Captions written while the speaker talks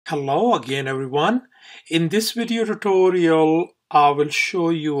Hello again everyone. In this video tutorial, I will show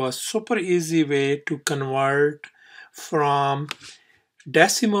you a super easy way to convert from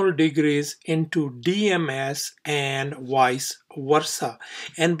decimal degrees into DMS and vice versa.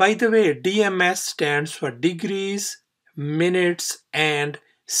 And by the way, DMS stands for degrees, minutes, and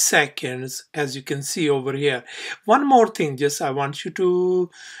seconds, as you can see over here. One more thing, just I want you to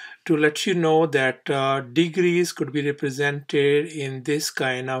let you know that degrees could be represented in this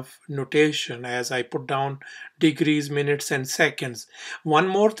kind of notation as I put down degrees, minutes, and seconds. One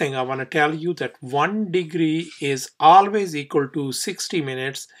more thing I want to tell you that 1 degree is always equal to 60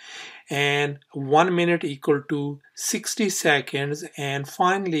 minutes and 1 minute equal to 60 seconds. And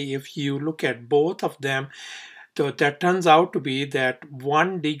finally, if you look at both of them, so that turns out to be that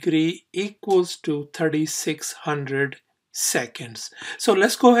 1 degree equals to 3600 seconds. So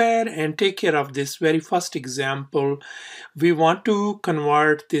let's go ahead and take care of this very first example. We want to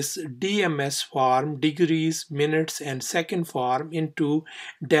convert this DMS form, degrees, minutes, and second form into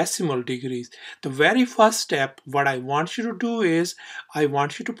decimal degrees. The very first step, what I want you to do is, I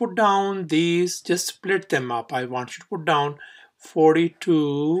want you to put down these, just split them up. I want you to put down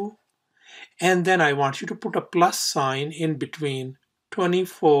 42, and then I want you to put a plus sign in between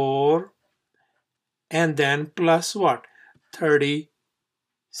 24, and then plus what?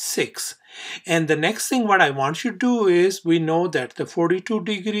 36. And the next thing what I want you to do is, we know that the 42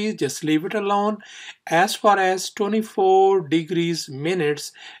 degrees, just leave it alone. As far as 24 degrees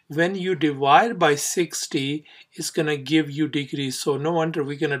minutes, when you divide by 60, it's going to give you degrees. So no wonder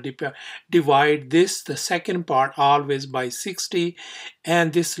we're going to divide this, the second part, always by 60,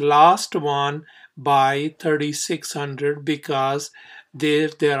 and this last one by 3600, because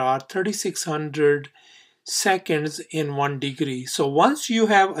there are 3600 seconds in 1 degree. So once you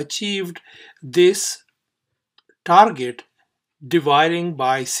have achieved this target, dividing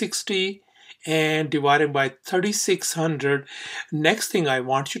by 60 and dividing by 3600, next thing I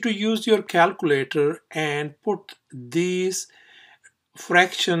want you to use your calculator and put these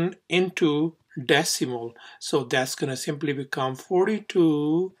fraction into decimal. So that's going to simply become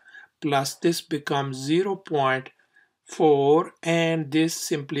 42 plus this becomes 0.4, and this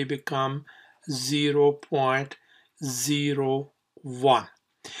simply become 0.01.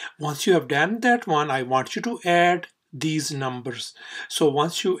 Once you have done that one, I want you to add these numbers. So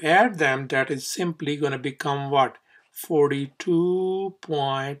once you add them, that is simply going to become what?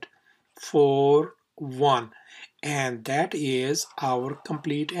 42.41. And that is our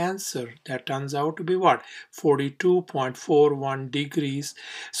complete answer. That turns out to be what? 42.41 degrees.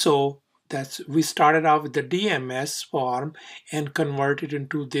 So we started out with the DMS form and converted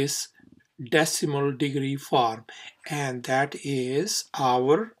into this decimal degree form, and that is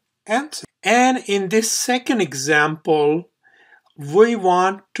our answer. And in this second example, we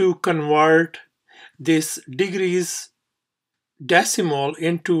want to convert this degrees decimal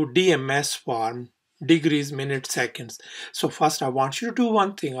into DMS form, degrees, minutes, seconds. So first I want you to do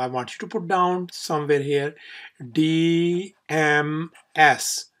one thing. I want you to put down somewhere here DMS.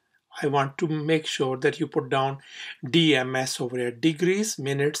 I want to make sure that you put down DMS over here, degrees,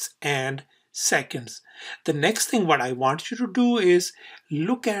 minutes, and seconds. The next thing what I want you to do is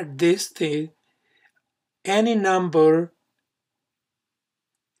look at this thing, any number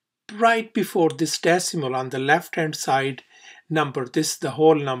right before this decimal on the left hand side number, this is the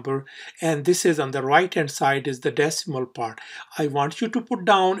whole number, and this is on the right hand side is the decimal part. I want you to put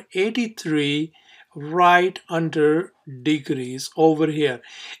down 83 right under degrees over here,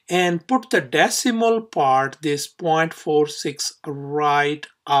 and put the decimal part, this 0.46, right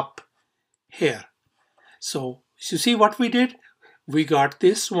up here. So you see what we did? We got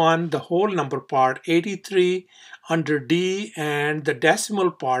this one, the whole number part, 83 under D, and the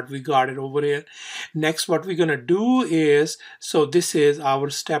decimal part, we got it over here. Next, what we're going to do is, so this is our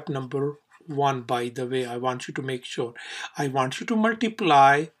step number 1, by the way. I want you to make sure. I want you to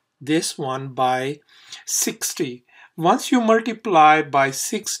multiply this one by 60. Once you multiply by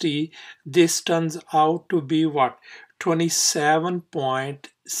 60, this turns out to be what?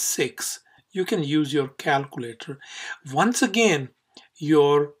 27.6. You can use your calculator. Once again,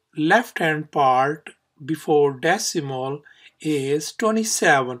 your left hand part before decimal is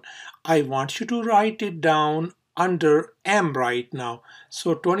 27. I want you to write it down under M right now.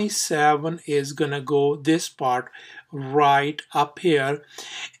 So 27 is gonna go this part right up here.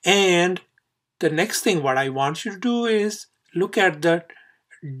 And the next thing what I want you to do is look at the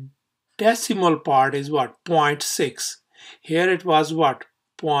decimal part is what? 0.6. Here it was what?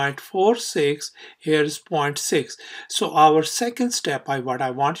 0.46, here is 0.6. So our second step, what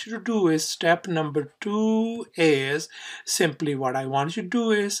I want you to do is, step number 2 is simply what I want you to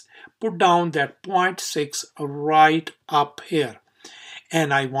do is put down that 0.6 right up here.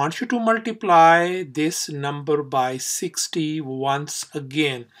 And I want you to multiply this number by 60 once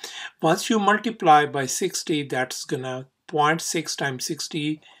again. Once you multiply by 60, that's gonna 0.6 times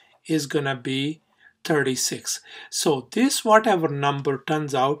 60 is gonna be 36. So this whatever number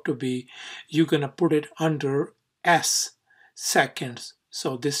turns out to be, you're gonna put it under S, seconds.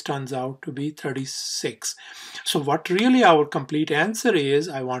 So this turns out to be 36. So what really our complete answer is,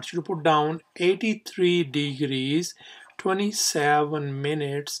 I want you to put down 83 degrees 27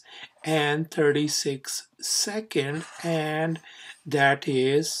 minutes and 36 seconds, and that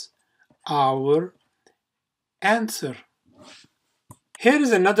is our answer. Here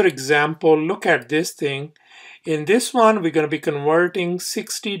is another example. Look at this thing. In this one, we're going to be converting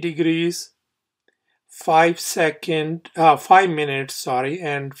 60 degrees 5 minutes, sorry,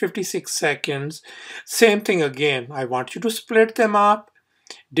 and 56 seconds. Same thing again. I want you to split them up,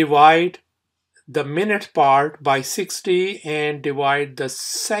 divide the minute part by 60 and divide the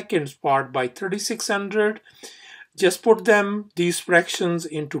seconds part by 3600. Just put these fractions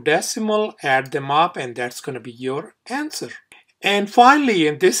into decimal, add them up, and that's going to be your answer. And finally,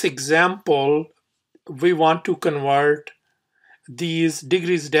 in this example, we want to convert these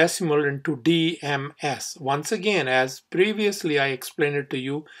degrees decimal into DMS. Once again, as previously I explained it to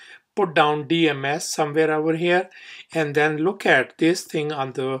you, put down DMS somewhere over here, and then look at this thing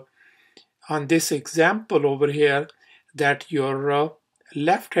on this example over here, that your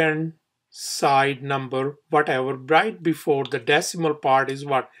left hand side number, whatever, right before the decimal part is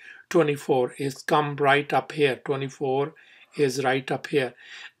what? 24 is come right up here. 24 is right up here.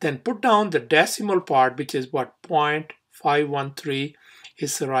 Then put down the decimal part, which is what? 0.513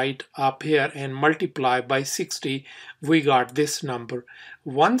 is right up here, and multiply by 60. We got this number.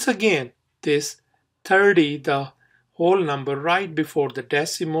 Once again, this 30, the whole number right before the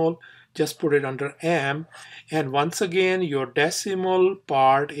decimal, just put it under M, and once again your decimal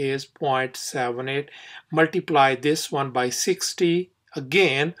part is 0.78. Multiply this one by 60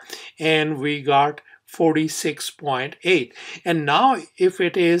 again, and we got 46.8. And now if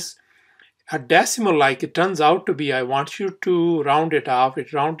it is a decimal like it turns out to be, I want you to round it off.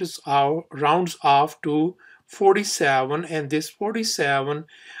 It rounds off to 47, and this 47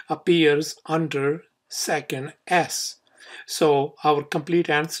 appears under second S. So our complete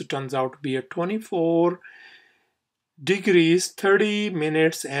answer turns out to be a 24 degrees 30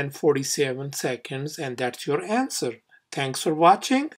 minutes and 47 seconds, and that's your answer. Thanks for watching.